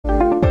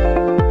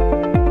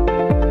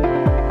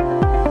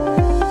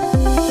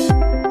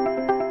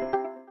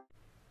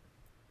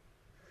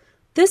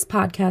This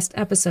podcast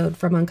episode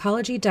from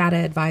Oncology Data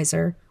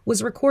Advisor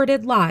was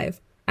recorded live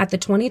at the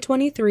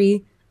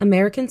 2023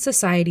 American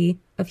Society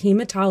of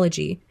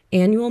Hematology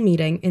annual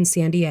meeting in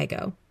San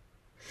Diego.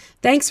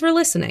 Thanks for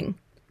listening.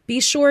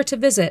 Be sure to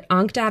visit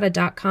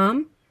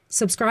oncdata.com,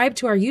 subscribe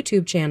to our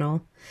YouTube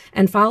channel,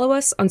 and follow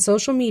us on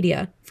social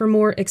media for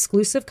more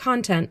exclusive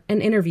content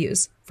and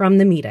interviews from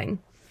the meeting.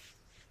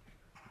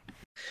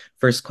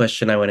 First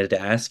question I wanted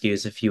to ask you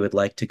is if you would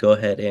like to go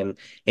ahead and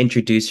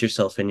introduce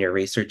yourself and your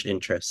research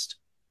interest.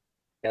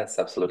 Yes,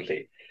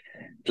 absolutely.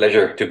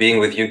 Pleasure to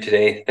being with you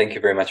today. Thank you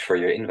very much for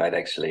your invite,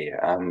 actually.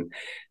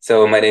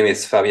 So my name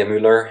is Fabian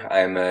Mueller.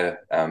 I'm a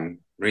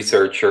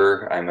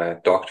researcher. I'm a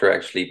doctor,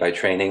 actually, by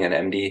training, an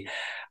MD.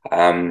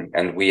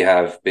 And we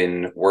have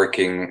been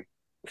working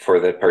for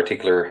the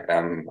particular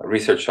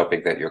research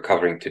topic that you're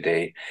covering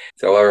today.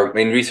 So our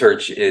main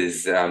research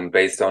is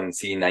based on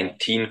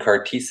CD19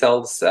 CAR T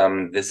cells.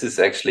 This is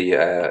actually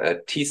a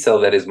T cell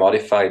that is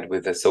modified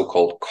with a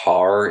so-called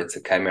CAR. It's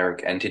a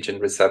chimeric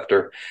antigen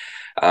receptor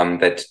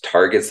that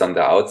targets on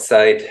the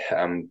outside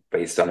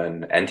based on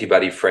an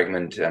antibody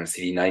fragment,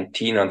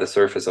 CD19 on the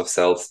surface of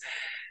cells.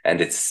 And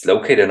it's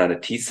located on a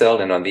T cell.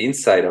 And on the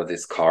inside of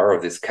this CAR,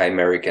 of this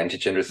chimeric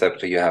antigen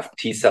receptor, you have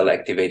T cell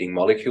activating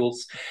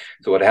molecules.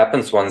 So what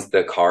happens once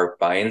the CAR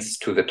binds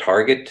to the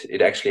target,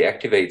 it actually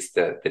activates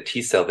the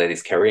T cell that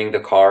is carrying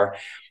the CAR.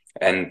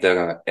 And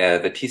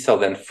the T cell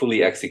then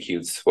fully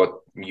executes what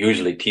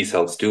usually T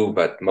cells do,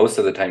 but most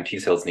of the time T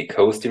cells need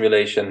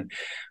co-stimulation,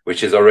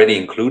 which is already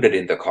included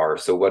in the CAR.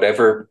 So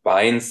whatever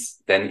binds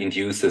then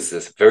induces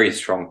this very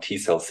strong T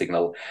cell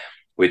signal,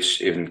 which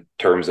in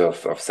terms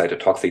of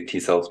cytotoxic T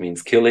cells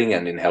means killing,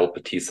 and in helper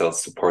T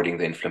cells supporting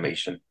the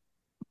inflammation.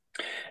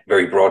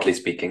 Very broadly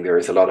speaking, there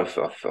is a lot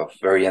of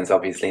variants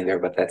obviously in there,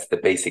 but that's the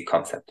basic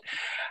concept.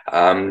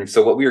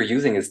 So what we are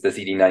using is the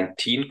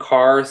CD19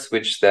 CARs,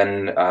 which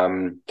then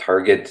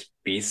target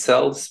B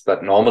cells,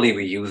 but normally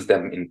we use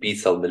them in B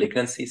cell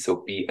malignancy,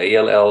 so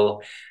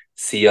B-ALL,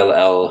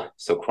 CLL,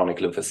 so chronic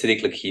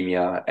lymphocytic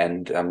leukemia,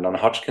 and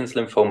non-Hodgkin's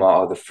lymphoma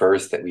are the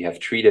first that we have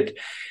treated.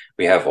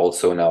 We have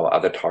also now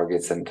other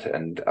targets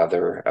and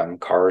other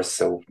CARs,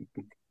 so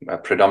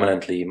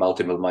predominantly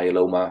multiple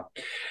myeloma.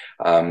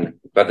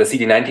 But the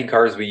CD19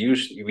 CARs we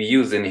use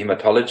in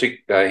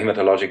hematologic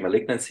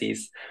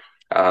malignancies,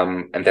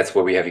 and that's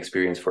where we have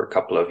experience for a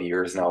couple of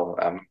years now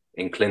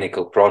in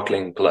broad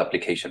clinical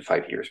application,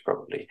 5 years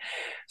probably.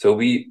 So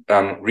we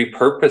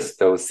repurposed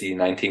those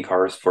CD19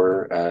 CARs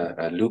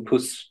for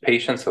lupus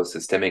patients, so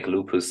systemic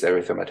lupus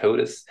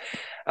erythematosus.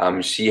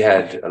 She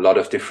had a lot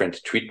of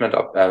different treatment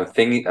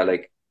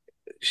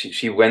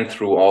she went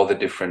through all the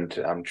different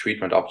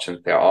treatment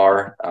options there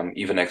are,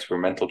 even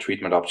experimental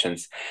treatment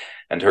options,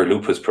 and her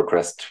lupus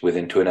progressed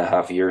within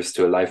 2.5 years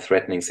to a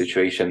life-threatening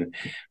situation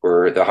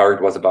where the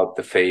heart was about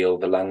to fail,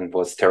 the lung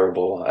was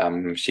terrible,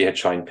 she had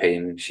joint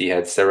pain, she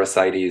had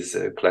serosities,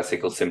 a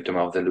classical symptom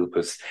of the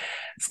lupus,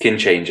 skin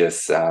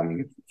changes,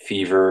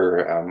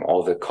 fever,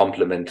 all the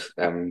complement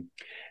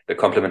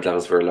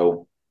levels were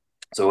low.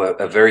 So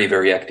a very,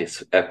 very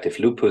active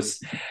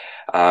lupus.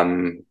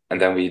 And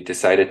then we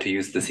decided to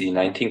use the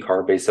CD19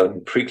 CAR based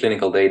on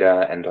preclinical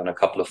data and on a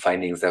couple of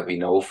findings that we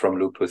know from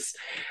lupus,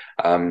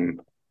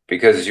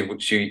 because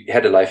she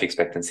had a life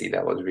expectancy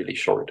that was really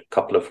short, a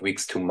couple of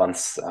weeks, 2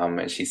 months.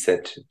 And she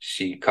said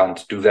she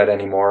can't do that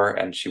anymore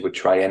and she would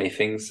try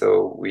anything.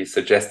 So we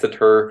suggested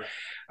her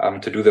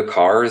to do the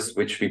CARs,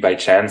 which we by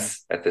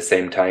chance at the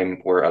same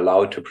time were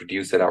allowed to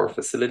produce at our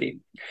facility.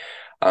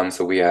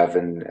 So we have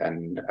a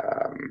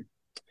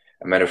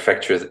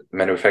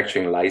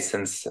manufacturing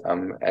license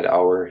at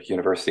our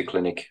university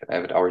clinic,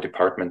 at our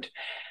department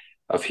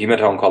of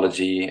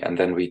hemato-oncology. And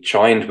then we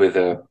joined with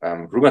a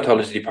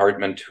rheumatology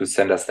department who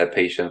sent us that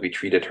patient. We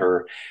treated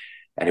her,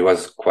 and it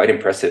was quite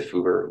impressive.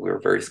 We were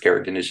very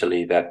scared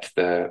initially that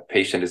the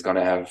patient is going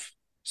to have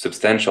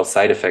substantial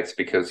side effects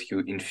because you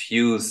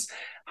infuse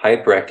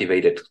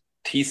hyperactivated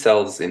T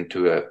cells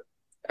into a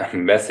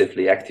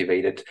massively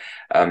activated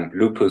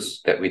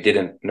lupus that we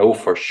didn't know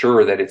for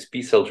sure that it's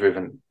B cell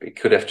driven. It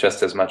could have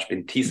just as much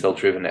been T cell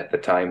driven at the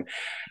time.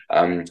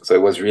 So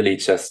it was really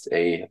just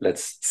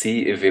let's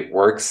see if it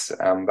works.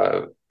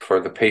 But for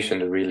the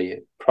patient,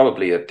 really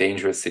probably a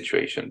dangerous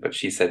situation. But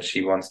she said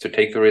she wants to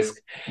take the risk.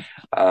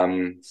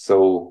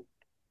 So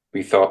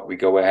we thought we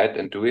go ahead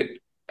and do it.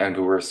 And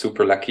we were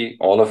super lucky,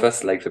 all of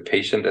us, like the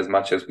patient as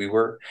much as we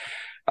were.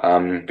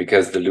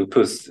 Because the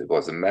lupus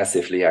was a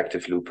massively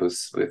active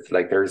lupus with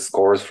there's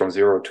scores from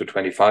 0 to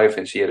 25,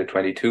 and she had a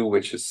 22,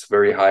 which is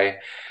very high,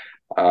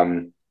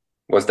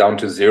 was down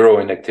to 0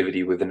 in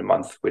activity within a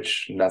month,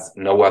 which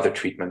no other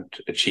treatment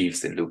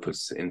achieves in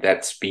lupus in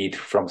that speed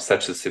from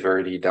such a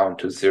severity down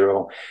to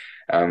 0.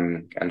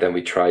 And then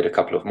we tried a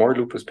couple of more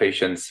lupus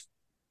patients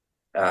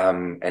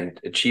and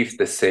achieved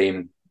the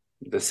same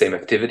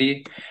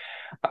activity.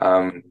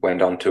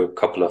 Went on to a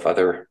couple of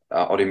other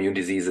autoimmune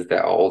diseases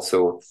that are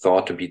also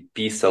thought to be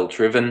B cell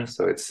driven.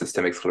 So it's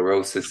systemic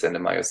sclerosis and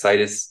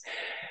myositis.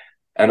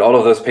 And all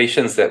of those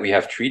patients that we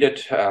have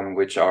treated,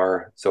 which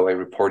are, so I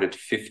reported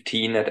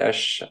 15 at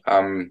ASH,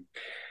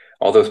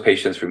 all those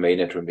patients remain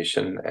at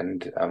remission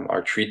and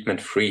are treatment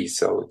free.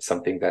 So it's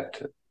something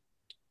that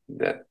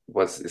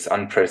is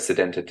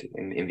unprecedented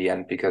in the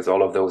end, because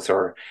all of those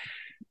are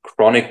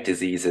chronic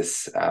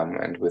diseases,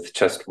 and with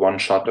just one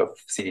shot of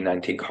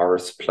CD19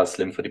 CARs plus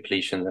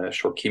lymphodepletion, a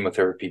short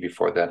chemotherapy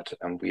before that,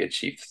 we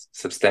achieved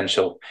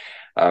substantial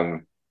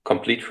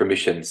complete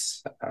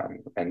remissions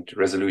and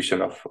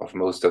resolution of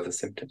most of the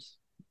symptoms.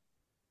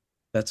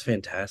 That's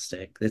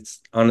fantastic.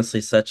 It's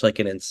honestly such like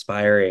an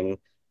inspiring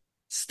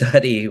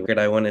study that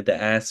I wanted to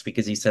ask,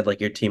 because you said like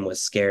your team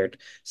was scared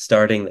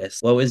starting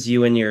this. What was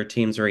you and your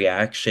team's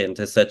reaction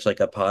to such like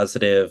a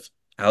positive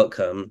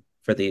outcome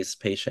for these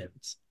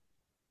patients?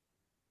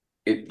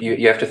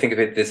 You have to think of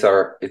it,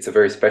 it's a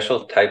very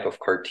special type of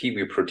CAR T.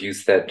 We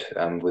produce that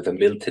with a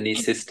Miltony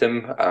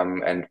system.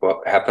 And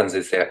what happens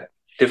is that,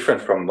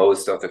 different from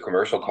most of the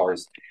commercial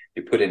CARs,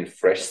 you put in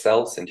fresh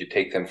cells and you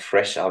take them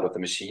fresh out of the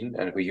machine.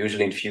 And we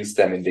usually infuse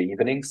them in the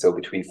evening, so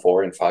between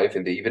 4 and 5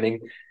 in the evening.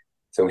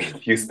 So we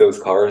infuse those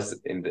CARs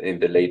in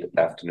the late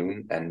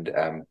afternoon. And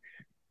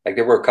like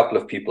there were a couple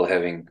of people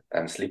having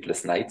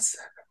sleepless nights.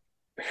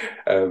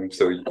 So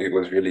it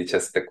was really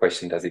just the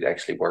question, does it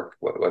actually work?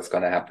 What's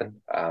going to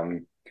happen?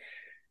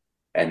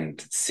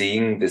 And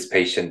seeing this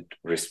patient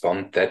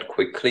respond that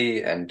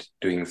quickly and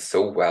doing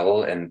so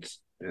well, and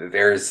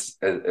there's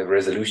a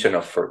resolution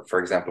of, for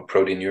example,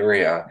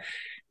 proteinuria,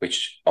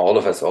 which all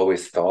of us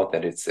always thought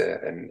that it's a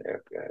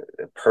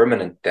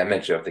permanent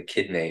damage of the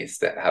kidneys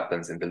that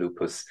happens in the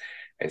lupus.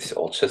 It's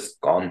all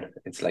just gone.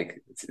 It's like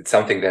it's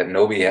something that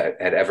nobody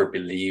had ever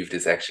believed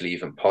is actually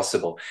even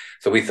possible.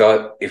 So we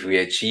thought if we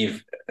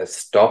achieve a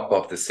stop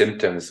of the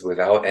symptoms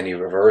without any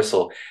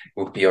reversal,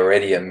 would be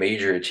already a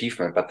major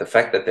achievement. But the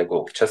fact that they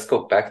just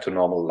go back to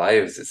normal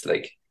lives is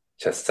like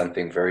just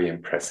something very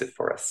impressive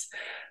for us.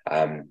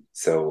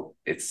 So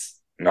it's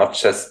not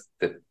just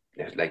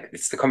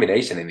it's the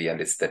combination in the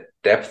end. It's the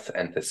depth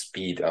and the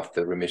speed of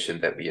the remission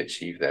that we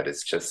achieve that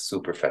is just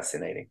super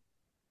fascinating.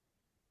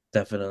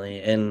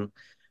 Definitely. And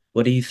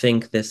what do you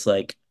think this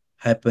like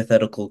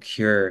hypothetical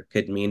cure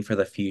could mean for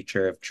the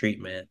future of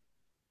treatment?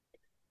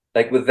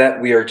 Like with that,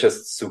 we are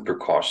just super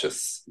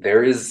cautious.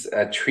 There is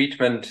a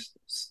treatment.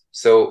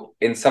 So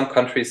in some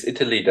countries,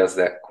 Italy does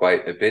that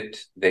quite a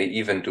bit. They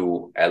even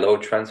do allo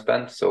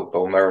transplant, so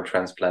bone marrow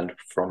transplant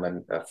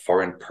from a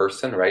foreign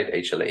person, right?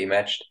 HLA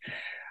matched.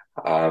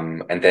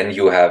 And then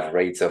you have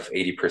rates of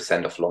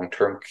 80% of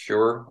long-term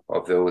cure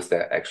of those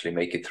that actually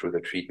make it through the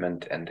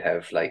treatment and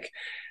have like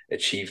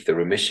achieved the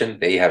remission.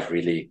 They have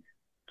really,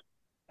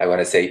 I want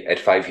to say, at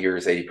 5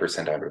 years,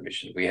 80% are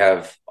remission. We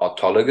have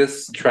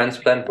autologous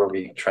transplant, where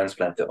we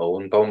transplant the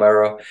own bone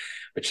marrow,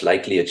 which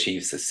likely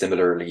achieves a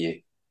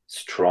similarly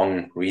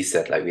strong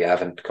reset. Like we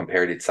haven't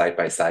compared it side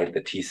by side,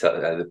 the T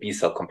cell, the B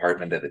cell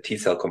compartment and the T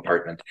cell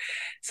compartment,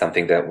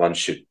 something that one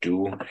should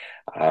do.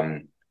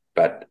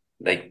 But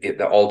like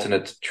the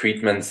alternate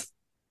treatments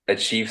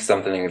achieve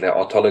something like the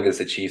autologous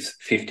achieves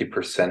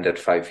 50% at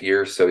 5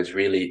 years. So it's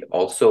really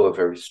also a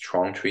very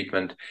strong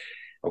treatment.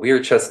 We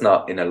are just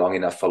not in a long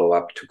enough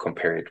follow-up to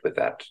compare it with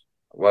that.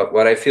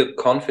 What I feel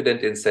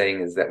confident in saying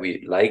is that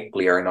we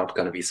likely are not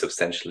going to be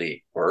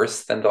substantially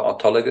worse than the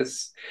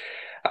autologous.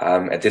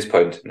 At this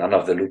point, none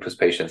of the lupus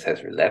patients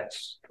has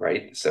relapsed,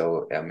 right?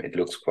 So it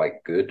looks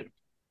quite good.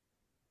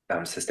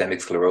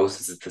 Systemic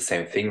sclerosis is the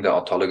same thing. The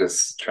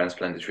autologous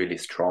transplant is really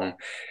strong,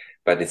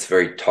 but it's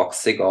very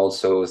toxic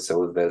also.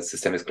 So the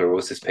systemic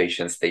sclerosis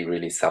patients, they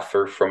really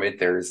suffer from it.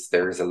 There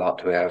is a lot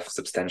to have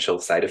substantial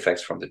side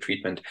effects from the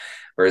treatment,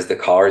 whereas the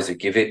CARs, you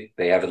give it,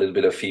 they have a little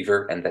bit of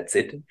fever and that's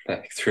it.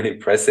 It's really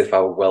impressive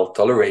how well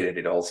tolerated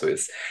it also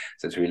is.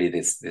 So it's really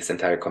this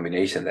entire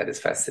combination that is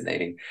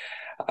fascinating.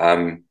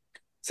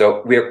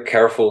 So we are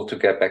careful, to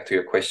get back to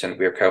your question,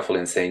 we are careful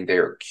in saying they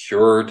are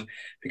cured,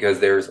 because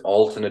there's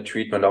alternate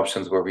treatment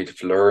options where we've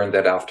learned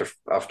that after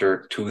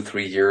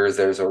 2-3 years,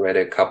 there's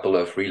already a couple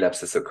of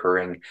relapses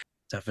occurring.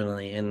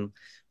 Definitely. And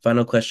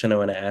final question I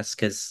want to ask,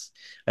 because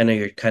I know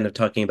you're kind of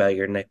talking about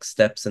your next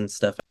steps and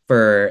stuff.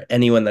 For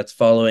anyone that's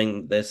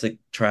following this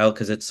trial,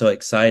 because it's so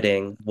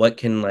exciting, what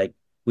can like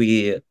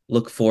we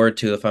look forward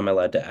to, if I'm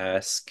allowed to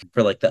ask,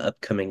 for like the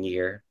upcoming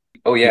year?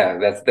 Oh yeah,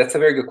 that's a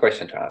very good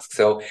question to ask.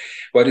 So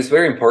what is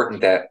very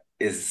important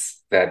is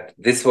that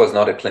this was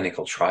not a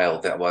clinical trial.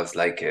 That was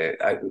like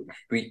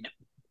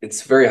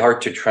it's very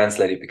hard to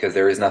translate it, because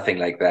there is nothing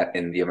like that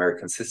in the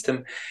American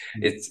system.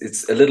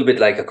 It's a little bit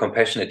like a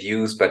compassionate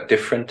use, but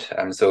different.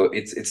 So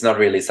it's not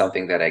really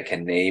something that I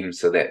can name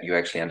so that you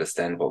actually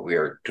understand what we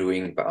are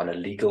doing, but on a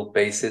legal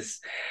basis.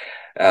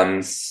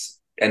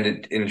 And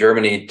in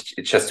Germany,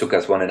 it just took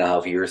us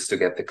 1.5 years to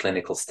get the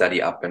clinical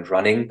study up and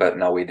running, but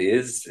now it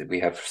is. We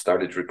have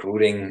started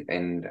recruiting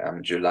in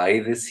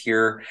July this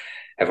year,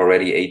 have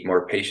already 8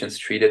 more patients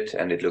treated,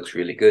 and it looks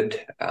really good.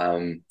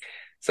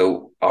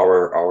 So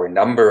our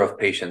number of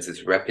patients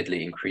is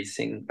rapidly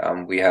increasing.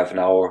 We have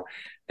now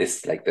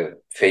this, like the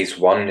phase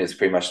 1 is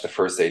pretty much the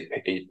first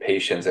 8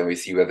 patients, and we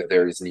see whether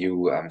there is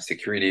new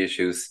security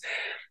issues.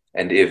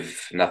 And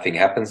if nothing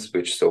happens,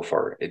 which so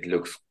far it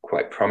looks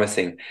quite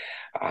promising,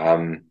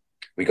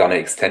 We're going to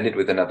extend it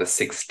with another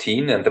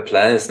 16. And the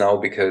plan is now,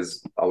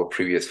 because our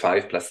previous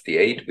 5 plus the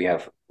 8, we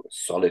have a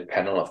solid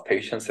panel of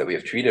patients that we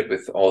have treated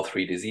with all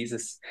 3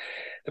 diseases.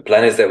 The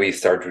plan is that we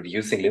start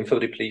reducing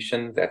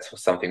lymphodepletion.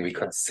 That's something we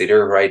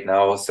consider right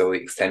now. So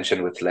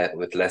extension with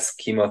less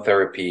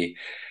chemotherapy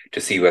to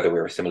see whether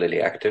we're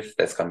similarly active.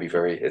 That's going to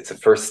be it's a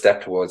first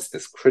step towards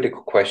this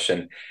critical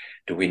question.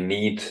 Do we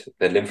need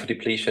the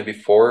lymphodepletion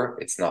before?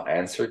 It's not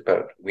answered,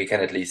 but we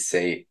can at least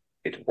say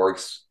it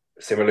works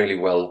similarly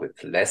well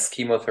with less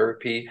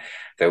chemotherapy.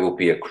 That will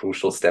be a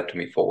crucial step to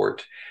move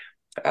forward.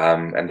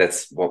 And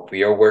that's what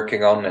we are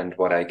working on and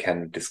what I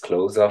can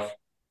disclose of.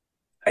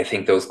 I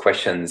think those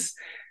questions,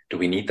 do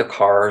we need the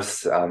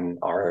CARs?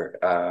 Are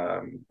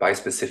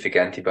bispecific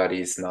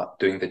antibodies not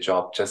doing the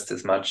job just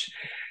as much?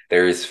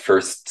 There is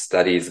first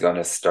studies going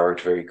to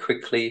start very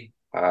quickly.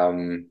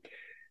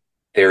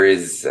 There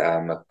is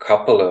a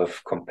couple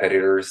of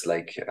competitors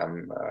like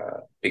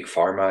Big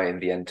Pharma in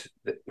the end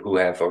who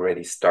have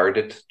already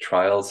started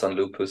trials on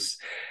lupus.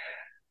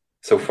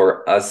 So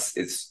for us,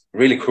 it's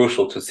really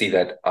crucial to see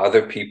that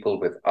other people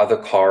with other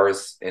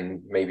CARs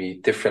in maybe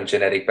different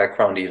genetic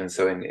background, even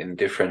so in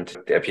different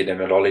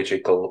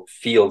epidemiological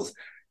fields,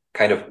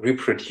 kind of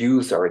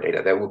reproduce our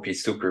data. That would be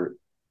super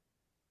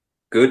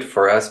good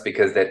for us,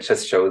 because that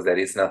just shows that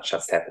it's not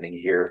just happening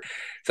here.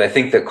 So I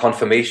think the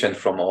confirmation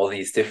from all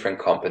these different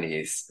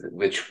companies,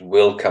 which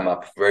will come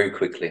up very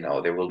quickly now,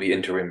 there will be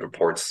interim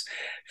reports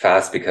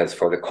fast, because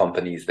for the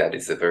companies, that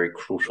is a very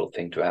crucial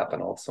thing to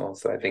happen also.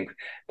 So I think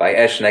by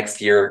ASH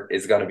next year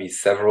is going to be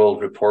several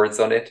reports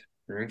on it.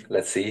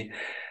 Let's see.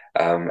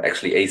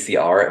 Actually,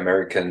 ACR,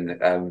 American,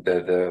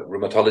 the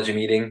rheumatology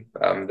meeting,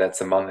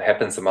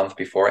 happens a month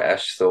before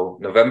ASH. So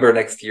November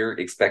next year,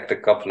 expect a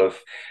couple of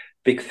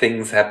big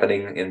things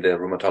happening in the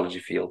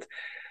rheumatology field.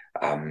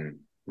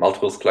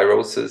 Multiple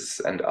sclerosis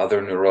and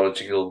other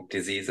neurological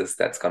diseases,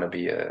 that's going to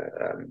be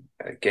a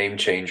game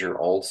changer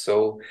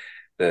also.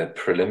 The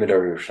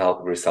preliminary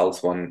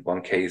results,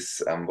 one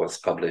case was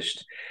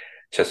published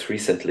just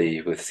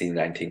recently with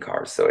CD19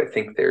 CARs. So I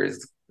think there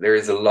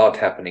is a lot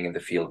happening in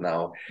the field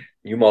now.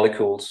 New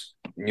molecules,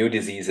 new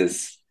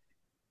diseases.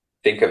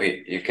 Think of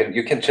it, you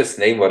can just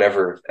name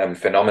whatever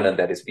phenomenon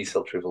that is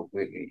B-cell driven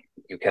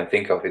you can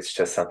think of. It's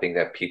just something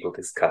that people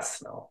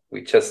discuss now.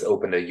 We just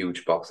opened a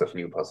huge box of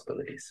new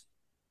possibilities.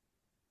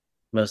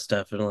 Most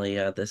definitely.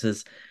 Yeah, this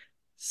is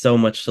so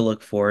much to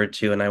look forward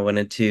to. And I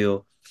wanted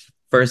to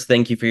first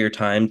thank you for your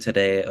time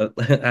today.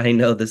 I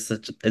know this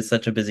is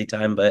such a busy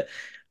time, but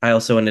I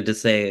also wanted to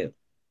say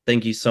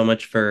thank you so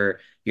much for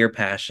your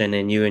passion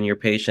and you and your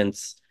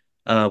patients'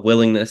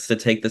 willingness to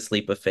take this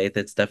leap of faith.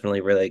 It's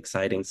definitely really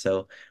exciting.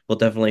 So we'll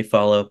definitely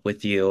follow up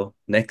with you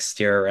next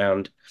year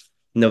around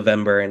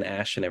November and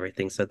ASH and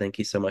everything. So thank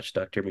you so much,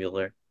 Dr.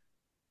 Mueller.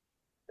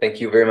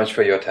 Thank you very much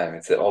for your time.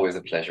 It's always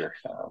a pleasure.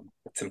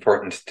 It's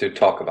important to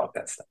talk about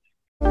that stuff.